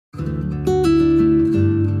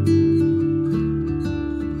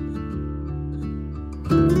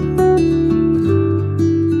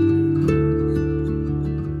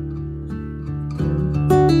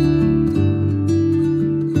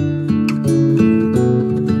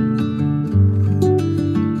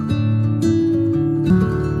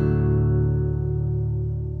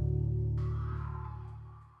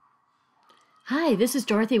Hi, this is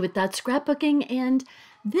Dorothy with Scrapbooking, and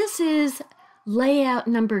this is layout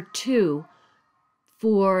number 2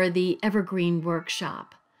 for the Evergreen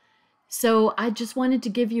Workshop. So I just wanted to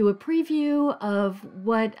give you a preview of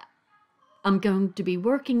what I'm going to be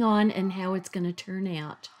working on and how it's going to turn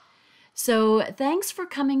out. So thanks for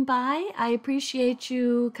coming by. I appreciate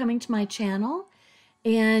you coming to my channel.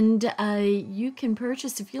 And you can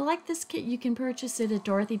purchase, if you like this kit, you can purchase it at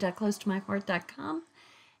dorothy.closetomyheart.com.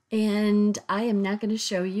 And I am now going to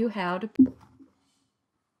show you how to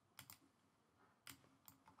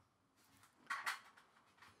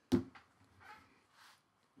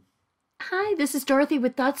Hi, this is Dorothy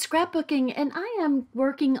with Scrapbooking, and I am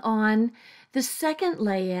working on the second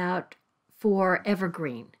layout for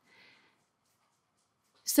Evergreen.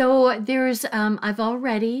 So there's, I've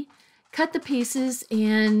already cut the pieces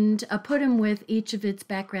and put them with each of its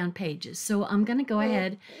background pages. So I'm going to go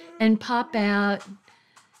ahead and pop out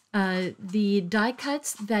the die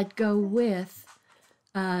cuts that go with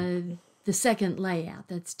the second layout.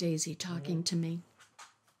 That's Daisy talking to me.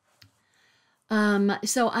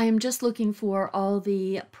 So I am just looking for all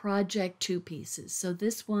the Project 2 pieces. So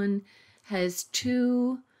this one has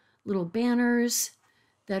 2 little banners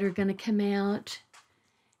that are going to come out.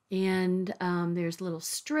 And there's a little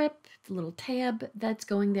strip, little tab that's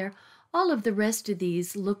going there. All of the rest of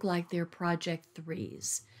these look like they're Project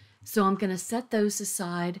 3s. So I'm going to set those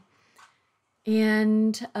aside.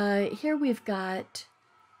 And here we've got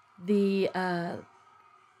the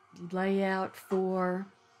layout for...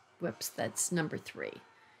 Whoops, that's number 3.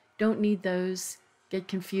 Don't need those. Get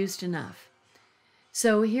confused enough.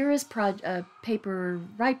 So here is paper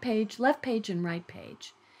right page, left page, and right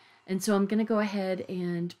page. And so I'm going to go ahead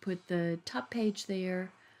and put the top page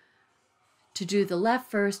there to do the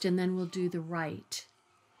left first, and then we'll do the right.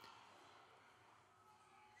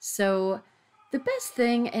 So the best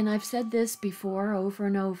thing, and I've said this before over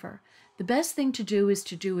and over, the best thing to do is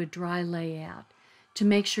to do a dry layout, to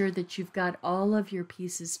make sure that you've got all of your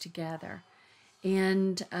pieces together.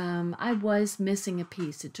 And I was missing a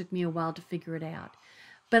piece. It took me a while to figure it out.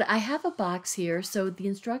 But I have a box here, so the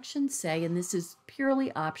instructions say, and this is purely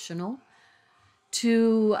optional,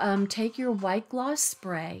 to take your white gloss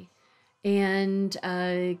spray and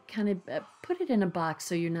kind of put it in a box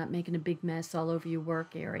so you're not making a big mess all over your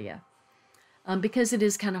work area. Because it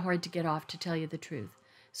is kind of hard to get off, to tell you the truth.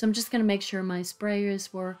 So I'm just going to make sure my sprayer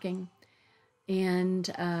is working. And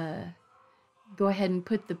go ahead and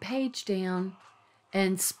put the page down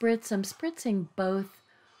and spritz. I'm spritzing both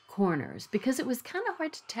corners because it was kind of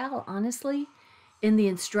hard to tell, honestly, in the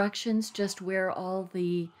instructions just where all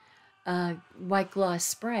the white gloss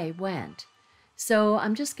spray went. So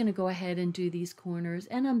I'm just going to go ahead and do these corners,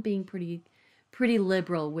 and I'm being pretty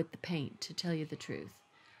liberal with the paint, to tell you the truth.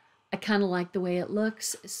 I kind of like the way it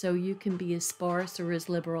looks, so you can be as sparse or as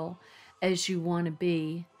liberal as you want to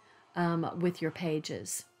be with your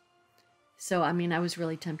pages. So I mean, I was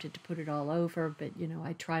really tempted to put it all over, but you know,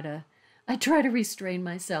 I try to restrain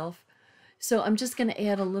myself. So I'm just going to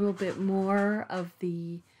add a little bit more of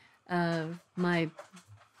the my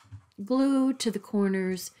glue to the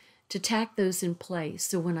corners to tack those in place.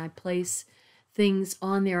 So when I place things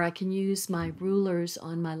on there, I can use my rulers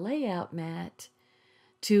on my layout mat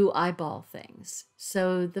to eyeball things.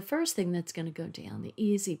 So the first thing that's going to go down, the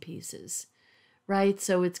easy pieces. Right,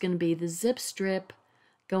 so it's going to be the zip strip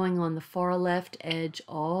going on the far left edge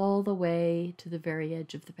all the way to the very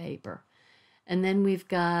edge of the paper. And then we've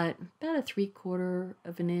got about a 3/4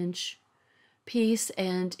 of an inch piece,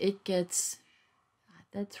 and it gets,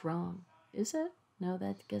 that's wrong, is it? No,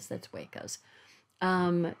 I guess that's the way it goes.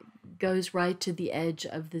 Goes right to the edge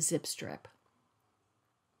of the zip strip.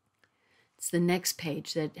 It's the next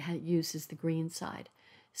page that uses the green side.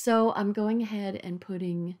 So I'm going ahead and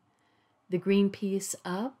putting the green piece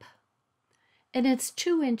up, and it's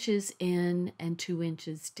 2 inches in and 2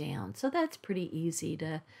 inches down. So that's pretty easy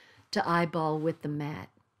to eyeball with the mat.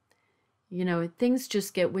 You know, things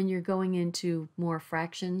just get, when you're going into more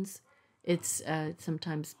fractions, it's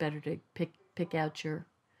sometimes better to pick out your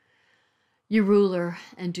ruler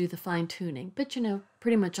and do the fine tuning. But you know,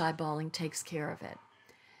 pretty much eyeballing takes care of it.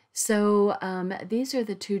 So these are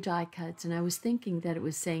the 2 die cuts, and I was thinking that it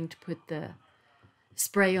was saying to put the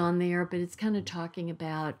spray on there, but it's kind of talking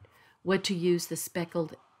about what to use the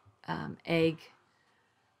speckled egg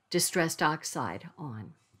distressed oxide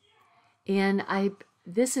on. And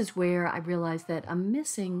this is where I realized that I'm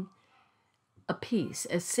missing a piece,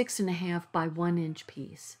 a 6.5 by 1 inch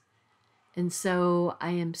piece. And so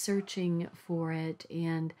I am searching for it,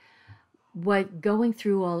 and going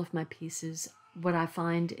through all of my pieces, what I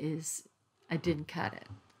find is I didn't cut it.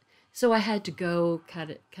 So I had to go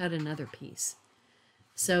cut another piece.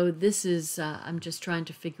 So this is, I'm just trying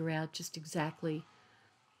to figure out just exactly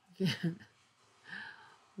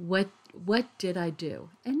what did I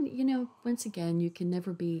do. And, you know, once again, you can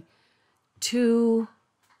never be too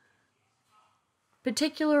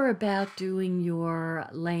particular about doing your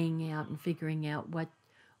laying out and figuring out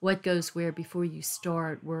what goes where before you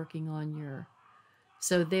start working on your.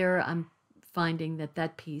 So there I'm finding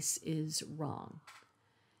that piece is wrong.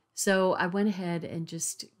 So I went ahead and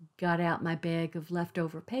just got out my bag of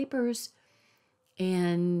leftover papers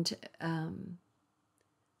and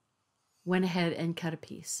went ahead and cut a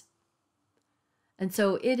piece. And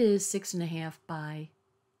so it is 6.5 by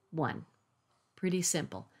 1. Pretty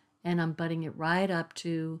simple. And I'm butting it right up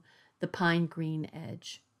to the pine green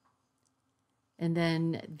edge. And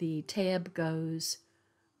then the tab goes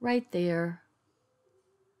right there,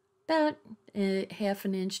 about a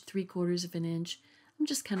 1/2 inch, 3/4 of an inch. I'm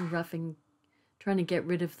just kind of roughing, trying to get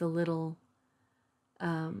rid of the little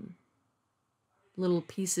little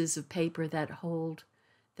pieces of paper that hold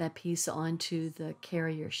that piece onto the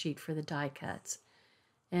carrier sheet for the die cuts.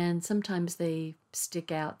 And sometimes they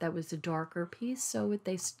stick out. That was a darker piece, so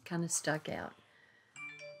they kind of stuck out.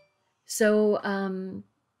 So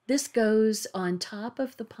this goes on top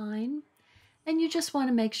of the pine, and you just want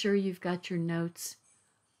to make sure you've got your notes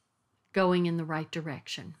going in the right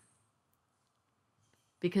direction.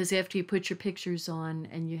 Because after you put your pictures on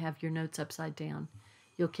and you have your notes upside down,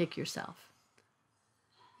 you'll kick yourself.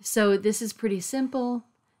 So this is pretty simple.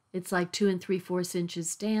 It's like 2 3/4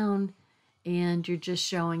 inches down, and you're just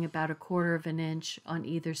showing about 1/4 of an inch on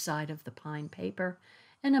either side of the pine paper.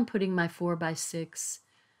 And I'm putting my 4x6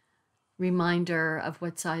 reminder of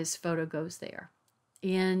what size photo goes there.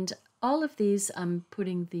 And all of these, I'm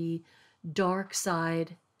putting the dark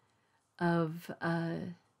side of,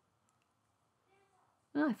 oh,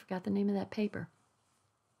 I forgot the name of that paper.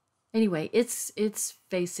 Anyway, it's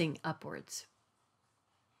facing upwards.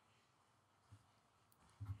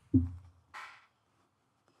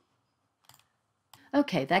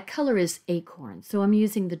 Okay, that color is acorn, so I'm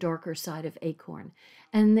using the darker side of acorn.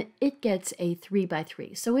 And it gets a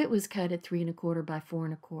 3x3, so it was cut at 3 1/4 by 4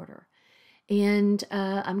 1/4. And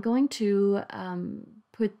I'm going to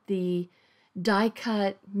put the die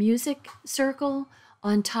cut music circle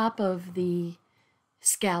on top of the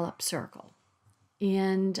scallop circle.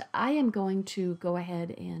 And I am going to go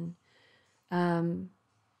ahead and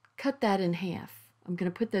cut that in half. I'm going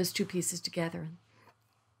to put those two pieces together.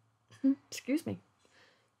 Excuse me.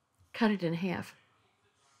 Cut it in half.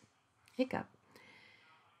 Hiccup.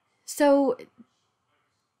 So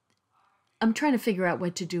I'm trying to figure out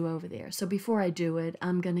what to do over there. So before I do it,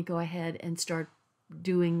 I'm going to go ahead and start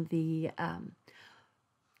doing the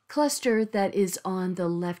cluster that is on the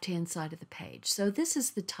left-hand side of the page. So this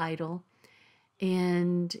is the title,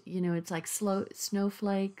 and you know, it's like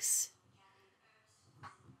snowflakes.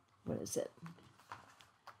 What is it?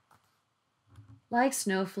 Like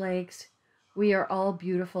snowflakes, we are all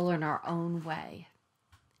beautiful in our own way.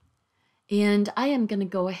 And I am going to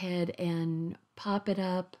go ahead and pop it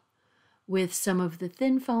up with some of the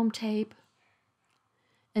thin foam tape.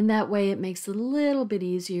 And that way it makes it a little bit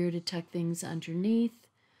easier to tuck things underneath,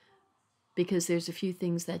 because there's a few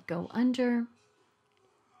things that go under.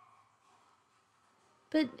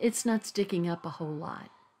 But it's not sticking up a whole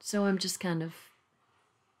lot. So I'm just kind of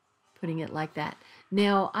putting it like that.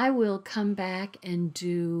 Now I will come back and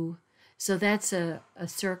do, so that's a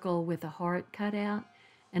circle with a heart cut out,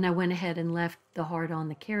 and I went ahead and left the heart on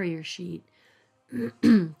the carrier sheet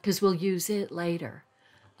because we'll use it later.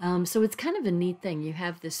 So it's kind of a neat thing. You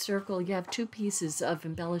have this circle, you have two pieces of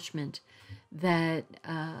embellishment that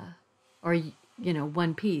are, you know,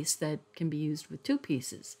 one piece that can be used with two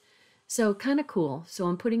pieces. So kind of cool. So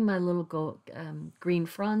I'm putting my little green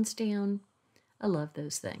fronds down. I love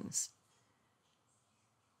those things.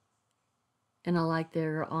 And I like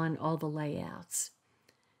they're on all the layouts.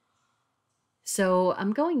 So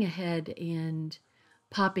I'm going ahead and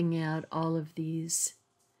popping out all of these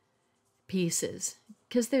pieces,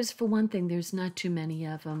 because there's, for one thing, there's not too many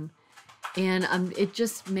of them, and it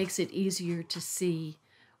just makes it easier to see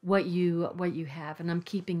what you have. And I'm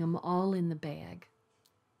keeping them all in the bag.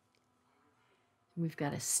 We've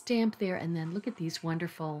got a stamp there, and then look at these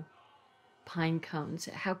wonderful pine cones.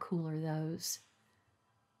 How cool are those?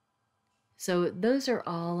 So those are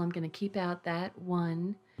all. I'm going to keep out that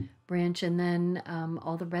one branch, and then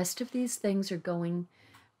all the rest of these things are going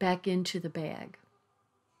back into the bag.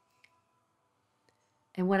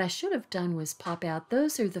 And what I should have done was pop out,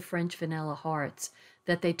 those are the French vanilla hearts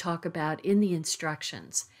that they talk about in the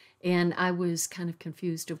instructions. And I was kind of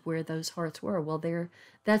confused of where those hearts were. Well,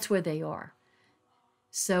 that's where they are.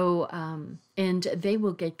 So, and they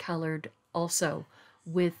will get colored also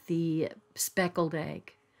with the speckled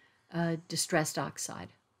egg, distressed oxide.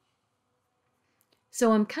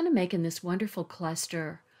 So I'm kind of making this wonderful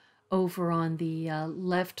cluster over on the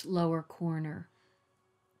left lower corner.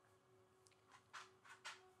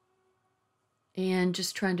 And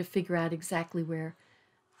just trying to figure out exactly where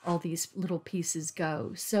all these little pieces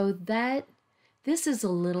go. So this is a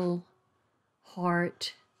little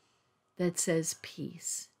heart that says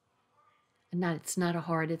peace. It's not a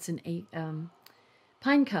heart, it's an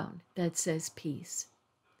pine cone that says peace.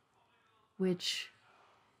 Which,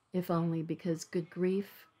 if only, because good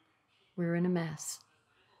grief, we're in a mess.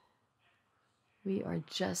 We are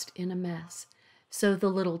just in a mess. So the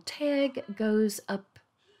little tag goes up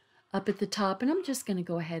at the top, and I'm just going to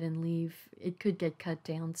go ahead and leave. It could get cut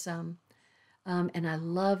down some. And I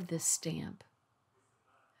love this stamp.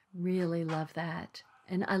 Really love that.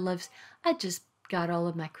 And I just got all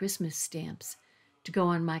of my Christmas stamps to go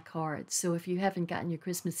on my cards. So if you haven't gotten your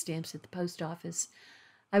Christmas stamps at the post office,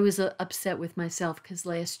 I was upset with myself because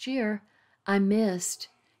last year I missed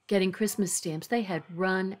getting Christmas stamps. They had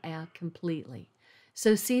run out completely.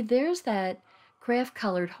 So see, there's that craft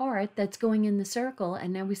colored heart that's going in the circle,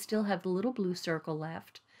 and now we still have the little blue circle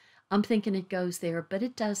left. I'm thinking it goes there, but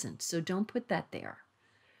it doesn't, so don't put that there.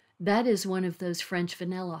 That is one of those French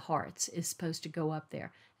vanilla hearts is supposed to go up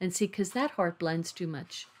there. And see, because that heart blends too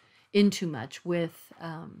much with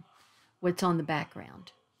what's on the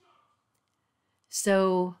background.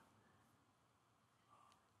 So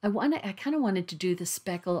I kind of wanted to do the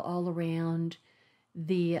speckle all around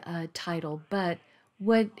the title, but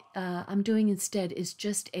what I'm doing instead is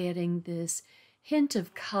just adding this hint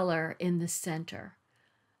of color in the center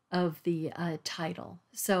of the title.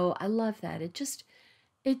 So I love that.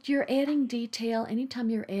 You're adding detail. Anytime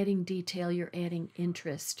you're adding detail, you're adding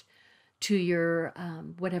interest to your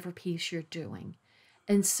whatever piece you're doing.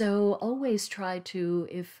 And so always try to,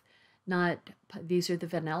 if not, these are the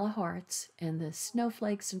vanilla hearts and the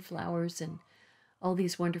snowflakes and flowers and all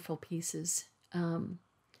these wonderful pieces.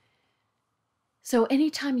 So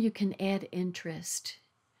anytime you can add interest,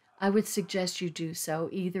 I would suggest you do so,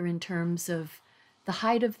 either in terms of the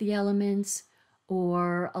height of the elements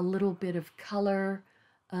or a little bit of color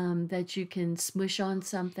that you can smush on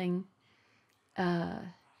something.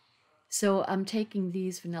 So I'm taking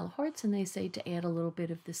these vanilla hearts, and they say to add a little bit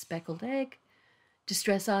of the speckled egg,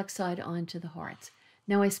 distress oxide onto the hearts.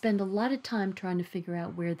 Now I spend a lot of time trying to figure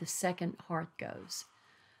out where the second heart goes.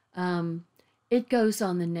 It goes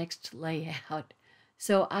on the next layout.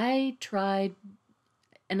 So I tried,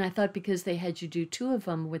 and I thought because they had you do 2 of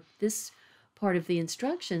them with this part of the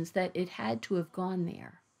instructions that it had to have gone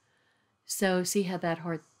there. So see how that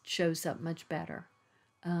heart shows up much better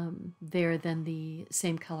there than the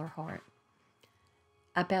same color heart.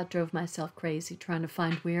 I about drove myself crazy trying to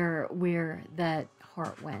find where that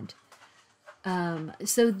heart went.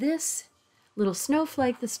 So this little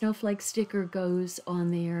snowflake, the snowflake sticker goes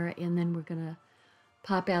on there, and then we're going to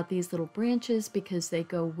pop out these little branches because they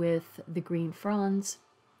go with the green fronds.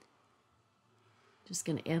 Just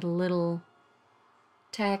going to add a little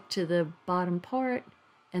tack to the bottom part,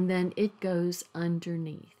 and then it goes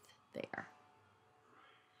underneath there.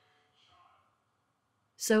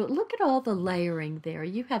 So look at all the layering there.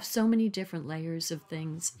 You have so many different layers of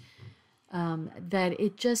things that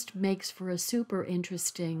it just makes for a super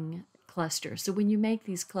interesting cluster. So when you make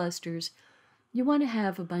these clusters, you want to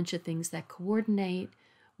have a bunch of things that coordinate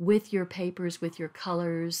with your papers, with your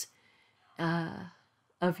colors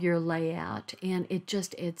of your layout, and it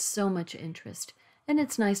just adds so much interest. And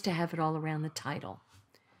it's nice to have it all around the title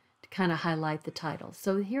to kind of highlight the title.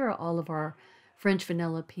 So here are all of our French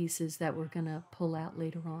vanilla pieces that we're going to pull out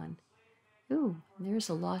later on. Ooh, there's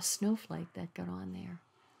a lost snowflake that got on there.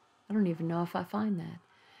 I don't even know if I find that.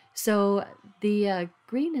 So the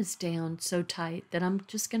green is down so tight that I'm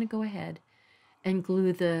just going to go ahead and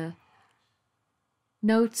glue the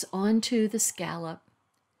notes onto the scallop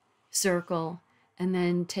circle and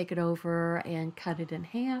then take it over and cut it in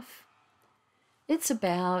half. It's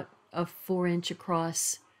about a 4-inch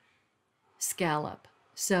across scallop.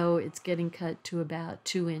 So it's getting cut to about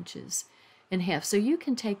 2 inches in half. So you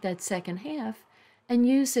can take that second half and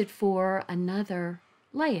use it for another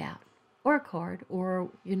layout or a card or,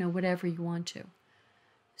 whatever you want to.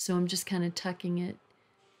 So I'm just kind of tucking it.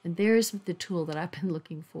 And there's the tool that I've been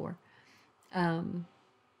looking for.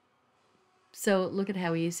 So look at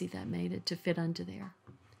how easy that made it to fit under there.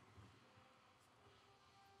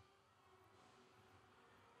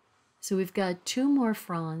 So we've got 2 more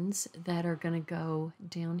fronds that are going to go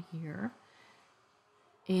down here.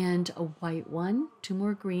 And a white one, 2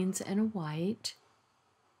 more greens and a white.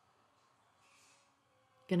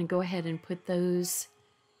 going to go ahead and put those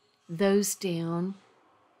down.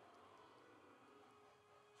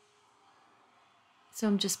 So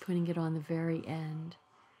I'm just putting it on the very end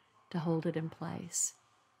to hold it in place.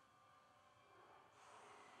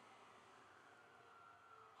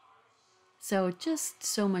 So just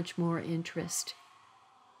so much more interest.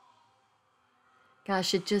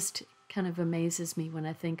 Gosh, it just kind of amazes me when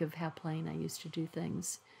I think of how plain I used to do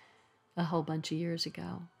things a whole bunch of years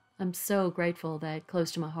ago. I'm so grateful that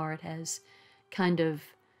Close to My Heart has kind of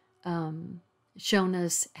shown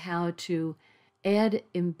us how to add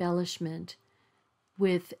embellishment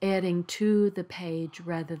with adding to the page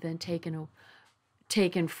rather than taken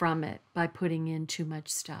from it by putting in too much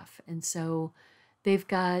stuff. And so they've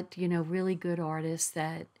got, you know, really good artists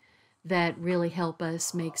that really help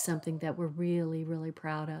us make something that we're really, really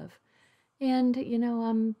proud of. And, you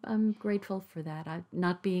know, I'm grateful for that. I,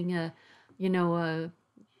 not being a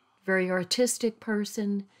very artistic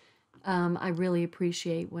person, I really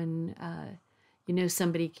appreciate when, you know,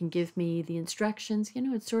 somebody can give me the instructions. You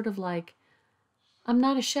know, it's sort of like, I'm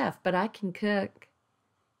not a chef, but I can cook.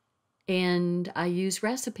 And I use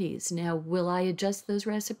recipes. Now, will I adjust those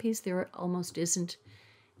recipes? There almost isn't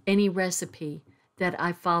any recipe that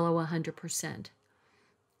I follow 100%.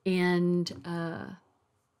 And,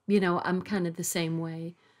 you know, I'm kind of the same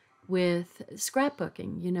way with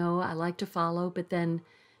scrapbooking. You know, I like to follow, but then,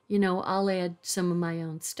 you know, I'll add some of my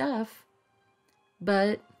own stuff.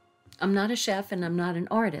 But I'm not a chef and I'm not an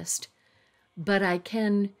artist. But I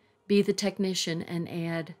can be the technician and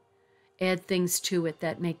add things to it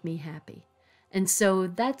that make me happy. And so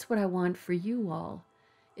that's what I want for you all,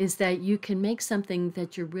 is that you can make something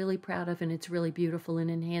that you're really proud of and it's really beautiful and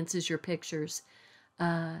enhances your pictures.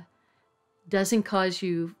 Doesn't cause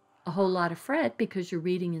you a whole lot of fret because you're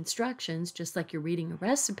reading instructions just like you're reading a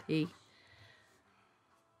recipe.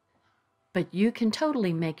 But you can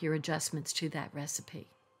totally make your adjustments to that recipe.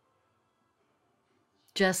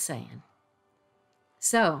 Just saying.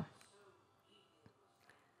 So,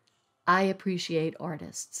 I appreciate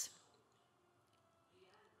artists.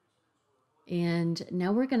 And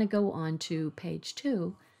now we're going to go on to page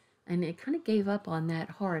 2. And it kind of gave up on that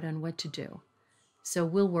hard on what to do. So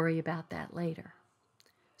we'll worry about that later.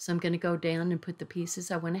 So I'm going to go down and put the pieces.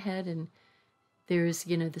 I went ahead and there's,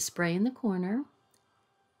 you know, the spray in the corner.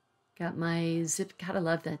 Got my zip. Gotta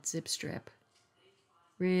love that zip strip.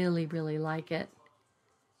 Really, really like it.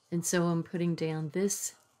 And so I'm putting down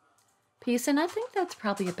this piece. And I think that's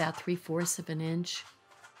probably about 3/4 of an inch.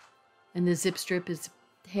 And the zip strip is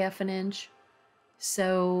 1/2 inch.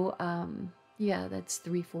 So, yeah, that's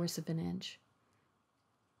 3/4 of an inch.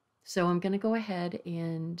 So I'm going to go ahead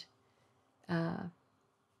and I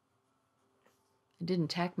didn't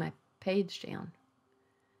tack my page down.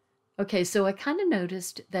 Okay, so I kind of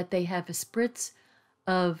noticed that they have a spritz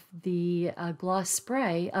of the gloss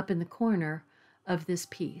spray up in the corner of this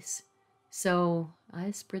piece. So I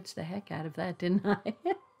spritzed the heck out of that, didn't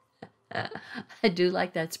I? I do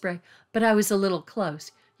like that spray, but I was a little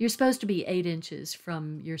close. You're supposed to be 8 inches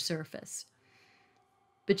from your surface.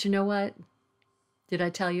 But you know what? Did I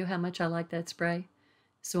tell you how much I like that spray?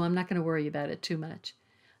 So I'm not going to worry about it too much.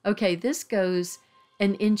 Okay, this goes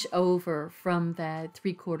 1 inch over from that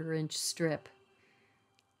 3/4 inch strip.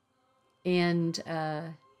 And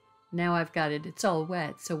now I've got it. It's all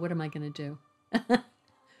wet, so what am I going to do?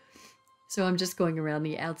 So I'm just going around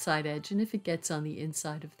the outside edge, and if it gets on the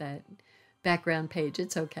inside of that background page,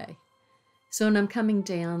 it's okay. So and I'm coming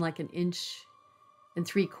down like 1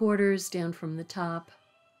 3/4 inches down from the top.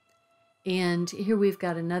 And here we've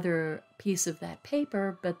got another piece of that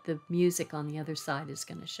paper, but the music on the other side is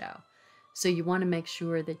going to show. So you want to make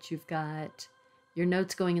sure that you've got your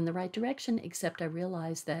notes going in the right direction, except I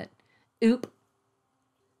realized that, oop.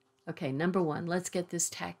 Okay, number 1, let's get this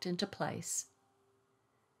tacked into place.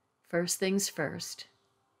 First things first.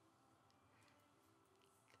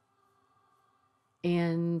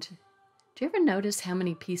 And do you ever notice how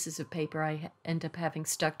many pieces of paper I end up having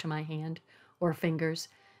stuck to my hand or fingers?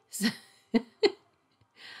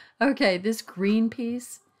 Okay, this green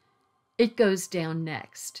piece, it goes down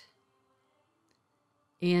next.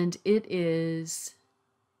 And it is,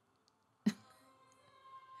 I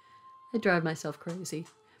drive myself crazy.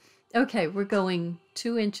 Okay, we're going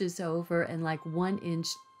 2 inches over and like 1 inch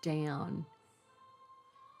down,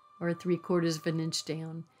 or 3/4 of an inch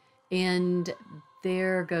down. And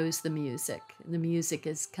there goes the music. The music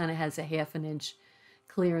is kind of has a 1/2 inch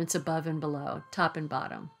clearance above and below, top and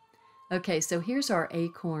bottom. Okay, so here's our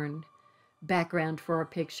acorn background for our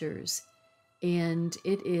pictures. And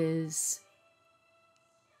it is,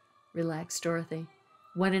 relax, Dorothy,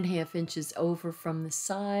 1.5 inches over from the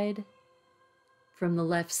side, from the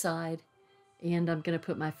left side, and I'm going to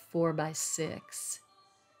put my 4x6.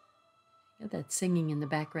 Yeah, that singing in the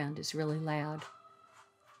background is really loud.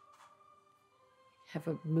 Have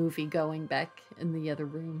a movie going back in the other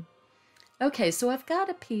room. Okay, so I've got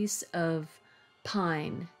a piece of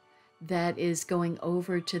pine that is going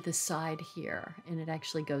over to the side here, and it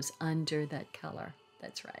actually goes under that color.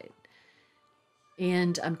 That's right.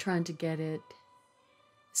 And I'm trying to get it.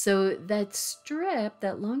 So that strip,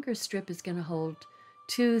 that longer strip, is going to hold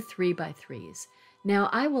 2 3x3s. Now,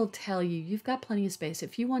 I will tell you, you've got plenty of space.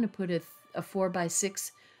 If you want to put a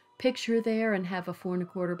 4x6 picture there and have a 4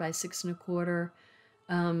 1/4 by 6 1/4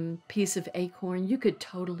 piece of acorn, you could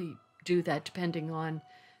totally do that depending on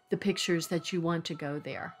the pictures that you want to go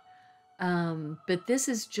there. But this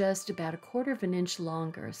is just about 1/4 inch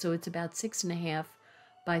longer, so it's about 6 1/2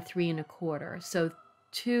 by 3 1/4. So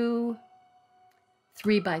 2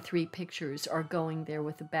 3x3 pictures are going there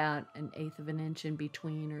with about 1/8 inch in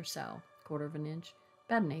between or so, 1/4 inch,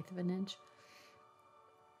 about 1/8 inch.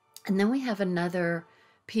 And then we have another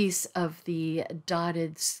piece of the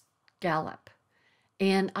dotted scallop.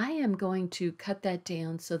 And I am going to cut that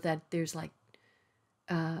down so that there's like,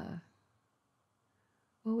 what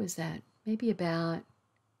was that? Maybe about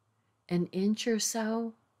 1 inch or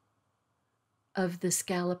so of the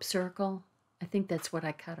scallop circle. I think that's what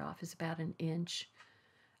I cut off, is about 1 inch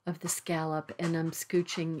of the scallop, and I'm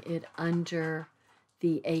scooching it under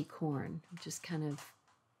the acorn, just kind of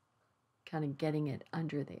getting it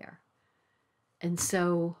under there. And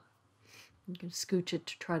so I'm going to scooch it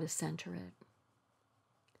to try to center it.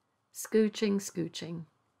 Scooching, scooching.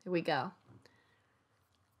 There we go.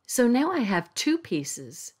 So now I have 2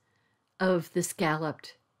 pieces of the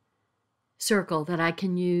scalloped circle that I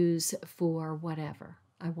can use for whatever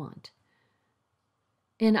I want.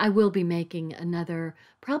 And I will be making another,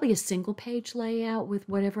 probably a single page layout with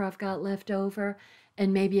whatever I've got left over,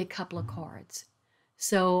 and maybe a couple of cards.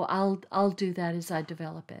 So I'll do that as I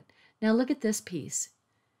develop it. Now look at this piece.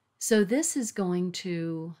 So this is going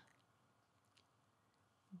to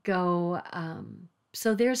go,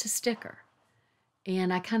 so there's a sticker.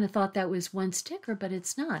 And I kind of thought that was 1 sticker, but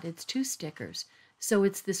it's not. It's 2 stickers. So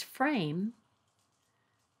it's this frame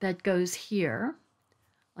that goes here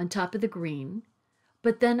on top of the green.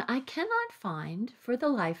 But then I cannot find, for the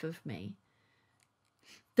life of me,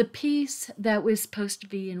 the piece that was supposed to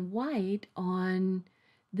be in white on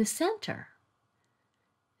the center.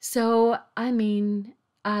 So, I mean,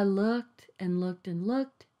 I looked and looked and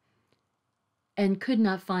looked and could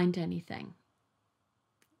not find anything.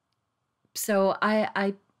 So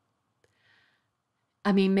I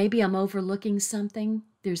mean, maybe I'm overlooking something.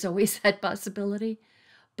 There's always that possibility.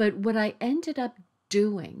 But what I ended up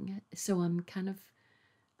doing, so I'm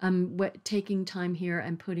taking time here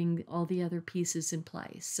and putting all the other pieces in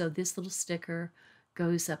place. So this little sticker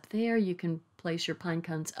goes up there. You can place your pine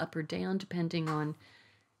cones up or down depending on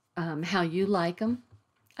how you like them.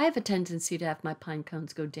 I have a tendency to have my pine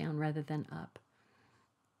cones go down rather than up.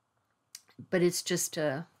 But it's just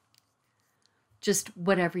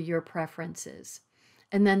whatever your preference is.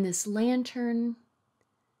 And then this lantern,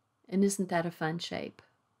 and isn't that a fun shape?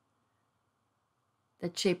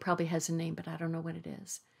 That shape probably has a name, but I don't know what it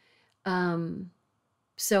is.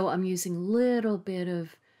 So I'm using a little bit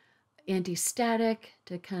of anti-static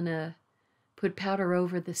to kind of put powder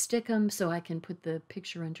over the stickum so I can put the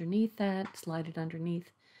picture underneath that, slide it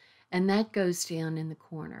underneath, and that goes down in the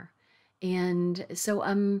corner. And so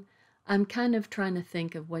I'm kind of trying to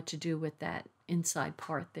think of what to do with that inside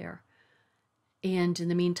part there. And in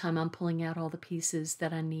the meantime, I'm pulling out all the pieces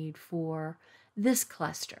that I need for this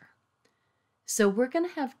cluster. So we're going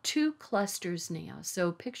to have 2 clusters now.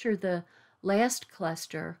 So picture the last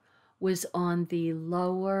cluster was on the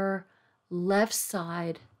lower left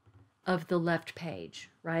side of the left page,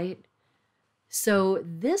 right? So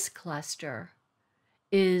this cluster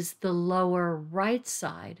is the lower right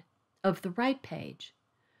side of the right page.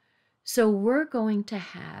 So we're going to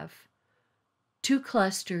have 2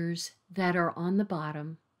 clusters that are on the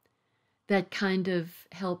bottom that kind of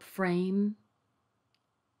help frame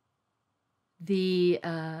the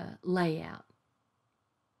layout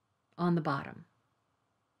on the bottom.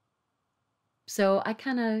 So I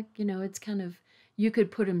kind of, it's kind of, you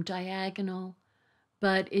could put them diagonal,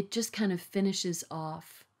 but it just kind of finishes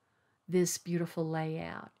off this beautiful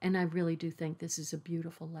layout. And I really do think this is a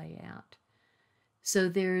beautiful layout. So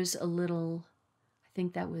there's a little, I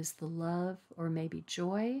think that was the love or maybe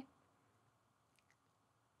joy.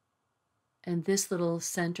 And this little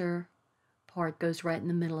center part goes right in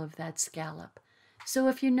the middle of that scallop. So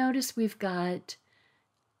if you notice, we've got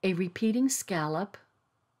a repeating scallop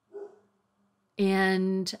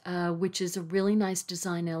and which is a really nice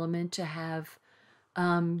design element to have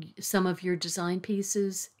some of your design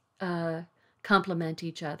pieces complement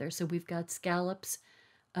each other. So we've got scallops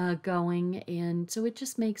going, and so it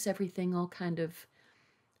just makes everything all kind of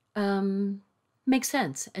make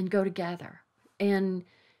sense and go together. And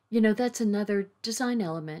that's another design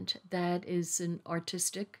element that is an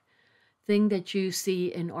artistic thing that you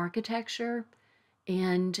see in architecture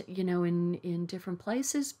and in different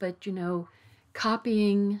places, but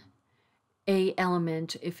copying a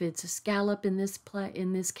element, if it's a scallop in this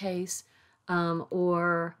case,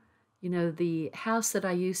 or the house that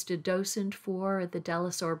I used to docent for at the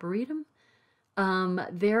Dallas Arboretum,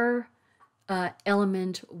 their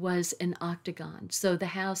element was an octagon. So the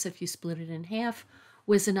house, if you split it in half,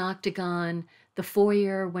 was an octagon. The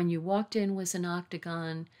foyer, when you walked in, was an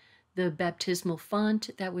octagon. The baptismal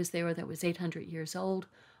font that was there, that was 800 years old,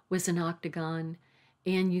 was an octagon.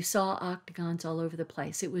 And you saw octagons all over the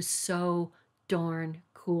place. It was so darn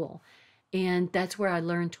cool. And that's where I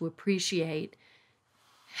learned to appreciate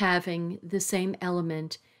having the same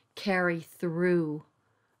element carry through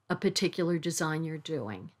a particular design you're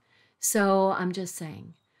doing. So I'm just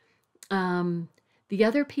saying. The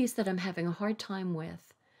other piece that I'm having a hard time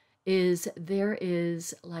with is there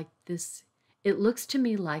is like this, it looks to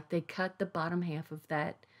me like they cut the bottom half of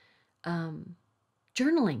that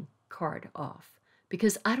journaling card off,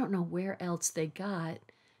 because I don't know where else they got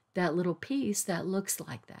that little piece that looks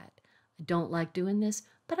like that. I don't like doing this,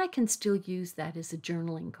 but I can still use that as a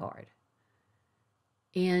journaling card.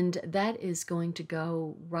 And that is going to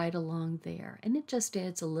go right along there. And it just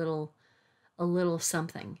adds a little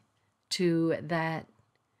something to that.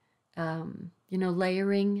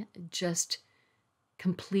 Layering just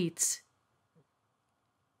completes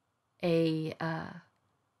a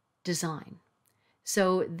design.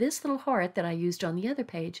 So this little heart that I used on the other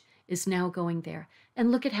page is now going there.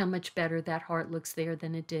 And look at how much better that heart looks there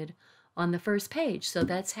than it did on the first page. So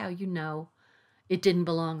that's how you know it didn't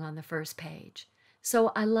belong on the first page.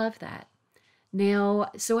 So I love that.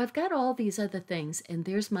 Now, so I've got all these other things, and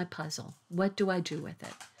there's my puzzle. What do I do with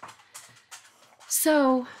it?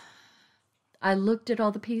 So I looked at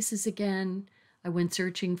all the pieces again. I went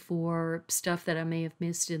searching for stuff that I may have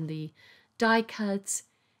missed in the die cuts,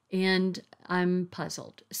 and I'm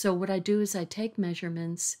puzzled. So what I do is I take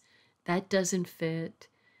measurements. That doesn't fit.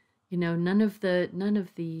 None of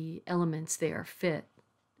the elements there fit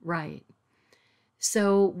right.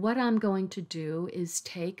 So what I'm going to do is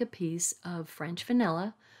take a piece of French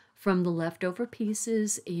vanilla from the leftover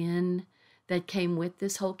pieces that came with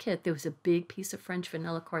this whole kit. There was a big piece of French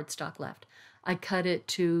vanilla cardstock left. I cut it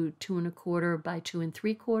to 2 1/4 by 2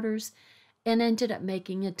 3/4 and ended up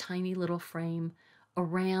making a tiny little frame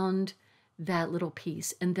around that little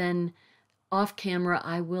piece. And then off camera,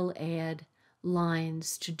 I will add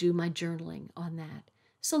lines to do my journaling on that.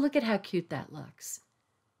 So look at how cute that looks.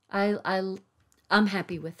 I'm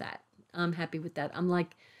happy with that. I'm happy with that.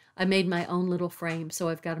 I made my own little frame, so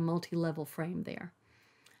I've got a multi-level frame there.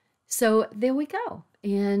 So there we go.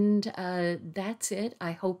 And that's it.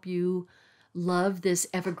 I hope you love this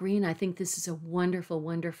evergreen. I think this is a wonderful,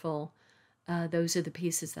 wonderful, those are the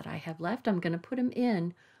pieces that I have left. I'm going to put them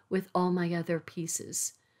in with all my other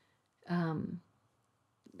pieces,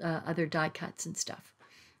 other die cuts and stuff.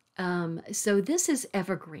 So this is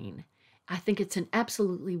evergreen. I think it's an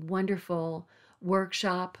absolutely wonderful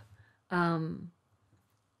workshop.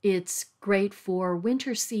 It's great for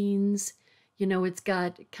winter scenes. It's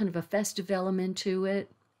got kind of a festive element to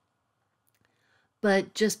it,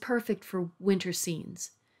 but just perfect for winter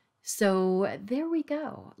scenes. So there we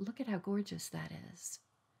go. Look at how gorgeous that is.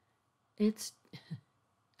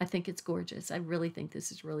 I think it's gorgeous. I really think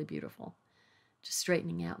this is really beautiful. Just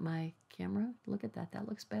straightening out my camera. Look at that. That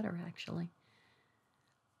looks better, actually.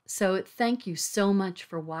 So thank you so much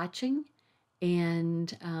for watching.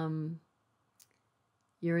 And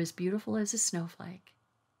you're as beautiful as a snowflake.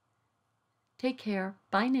 Take care.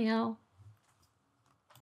 Bye now.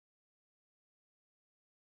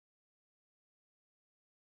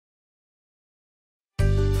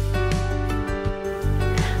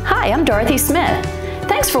 Hi, I'm Dorothy Smith.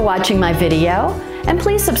 Thanks for watching my video, and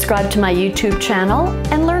please subscribe to my YouTube channel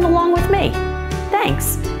and learn along with me.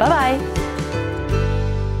 Thanks. Bye-bye.